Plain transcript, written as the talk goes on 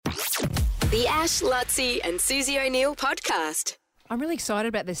The Ash, Lutzi and Susie O'Neill podcast. I'm really excited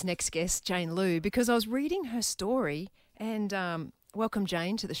about this next guest, Jane Lou, because I was reading her story and welcome,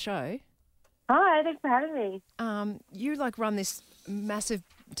 Jane, to the show. Hi, thanks for having me. You run this massive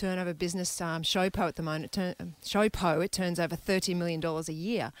turnover business, Showpo at the moment. Showpo, it turns over $30 million a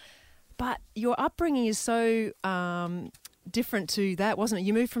year. But your upbringing is so different to that, wasn't it?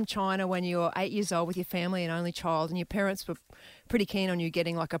 You moved from China when you were 8 years old with your family and only child, and your parents were pretty keen on you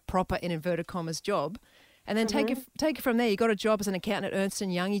getting like a proper, in inverted commas, job. And then take it from there. You got a job as an accountant at Ernst &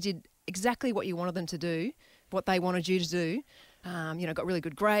 Young. You did exactly what you wanted them to do, what they wanted you to do. Got really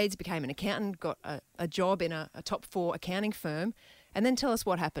good grades, became an accountant, got a job in a top 4 accounting firm. And then tell us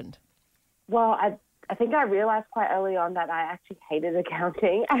what happened. Well, I think I realised quite early on that I actually hated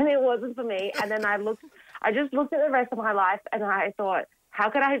accounting and it wasn't for me. And then I just looked at the rest of my life and I thought, how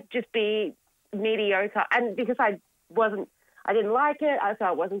could I just be mediocre? And because I didn't like it, so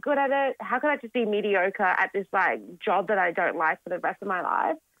I wasn't good at it. How could I just be mediocre at this job that I don't like for the rest of my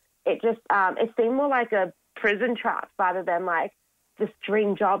life? It just it seemed more like a prison trap rather than this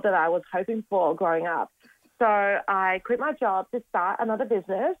dream job that I was hoping for growing up. So I quit my job to start another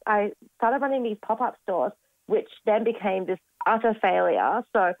business. I started running these pop-up stores, which then became this utter failure.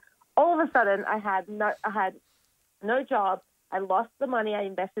 So all of a sudden I had no job. I lost the money I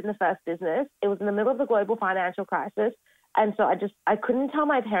invested in the first business. It was in the middle of the global financial crisis. And so I couldn't tell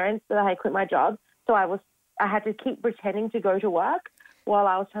my parents that I had quit my job. So I had to keep pretending to go to work while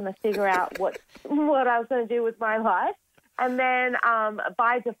I was trying to figure out what I was going to do with my life. And then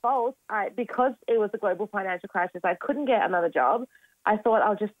by default, because it was a global financial crisis, I couldn't get another job. I thought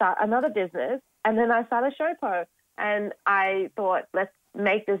I'll just start another business. And then I started Showpo. And I thought, let's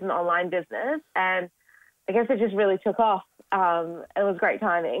make this an online business. And I guess it just really took off. It was great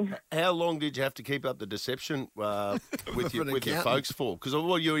timing. How long did you have to keep up the deception with your folks for? Because you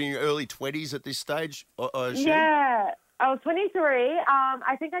were in your early 20s at this stage, I assume? Yeah, I was 23.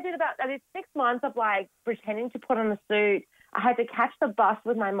 I think I did 6 months of pretending to put on a suit. I had to catch the bus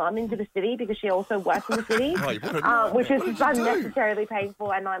with my mum into the city because she also works in the city, which is unnecessarily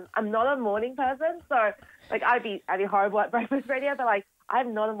painful. And I'm not a morning person, so I'd be horrible at breakfast radio. But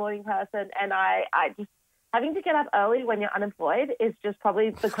I'm not a morning person, and I just having to get up early when you're unemployed is just probably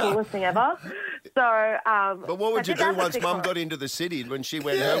the coolest thing ever. So, but what would you do once Mum got into the city? When she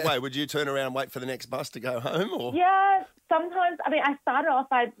went her way, would you turn around and wait for the next bus to go home? Or? Yeah, sometimes. I mean, I started off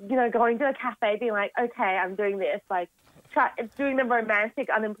by going to a cafe, being like, okay, I'm doing this, doing the romantic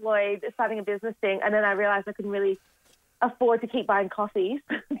unemployed, starting a business thing, and then I realised I couldn't really afford to keep buying coffees.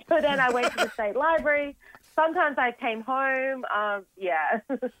 So then I went to the state library. Sometimes I came home. Yeah.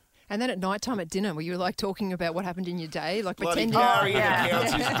 And then at night time at dinner, were you talking about what happened in your day? Bloody Gary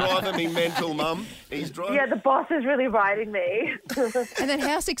accounts is driving me mental, Mum. He's driving. Yeah, the boss is really riding me. And then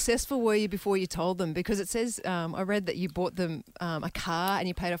how successful were you before you told them? Because it says, I read that you bought them a car and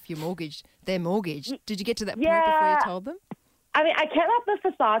you paid off their mortgage. Did you get to that point before you told them? I mean, I kept up the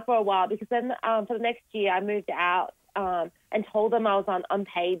facade for a while because then for the next year I moved out and told them I was on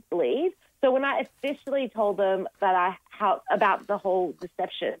unpaid leave. So when I officially told them that about the whole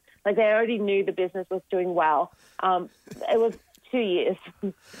deception, they already knew the business was doing well. It was 2 years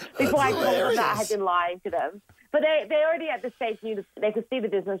before I told them that I had been lying to them. But they already at the stage knew they could see the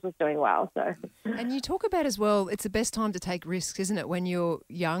business was doing well. So. And you talk about as well, it's the best time to take risks, isn't it, when you're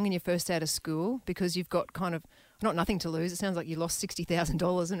young and you're first out of school, because you've got kind of not nothing to lose. It sounds like you lost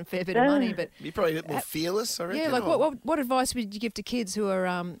 $60,000 and a fair bit of money. But you're probably a bit more fearless, I reckon. Yeah, what advice would you give to kids who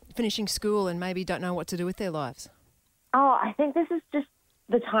are finishing school and maybe don't know what to do with their lives? Oh, I think this is just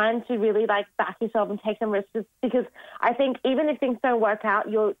the time to really back yourself and take some risks, because I think even if things don't work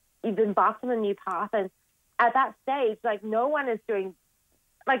out, you've embarked on a new path, and at that stage, no one is doing,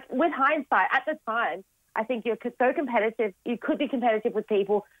 with hindsight, at the time, I think you're so competitive. You could be competitive with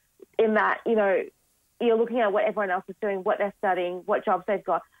people in that, you're looking at what everyone else is doing, what they're studying, what jobs they've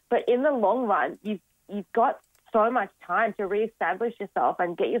got. But in the long run, you've got so much time to reestablish yourself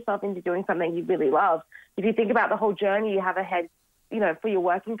and get yourself into doing something you really love. If you think about the whole journey you have ahead, for your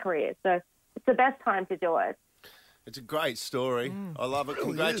working career. So it's the best time to do it. It's a great story. I love it.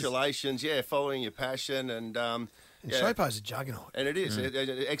 Congratulations. Yeah, following your passion. And Showpo's a juggernaut. And it is.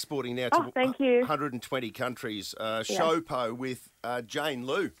 Exporting now to thank you. 120 countries. Showpo with Jane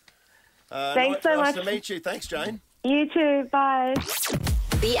Lou. Thanks so much. Nice to meet you. Thanks, Jane. You too. Bye.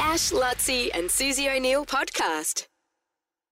 The Ash, Lutzi and Susie O'Neill podcast.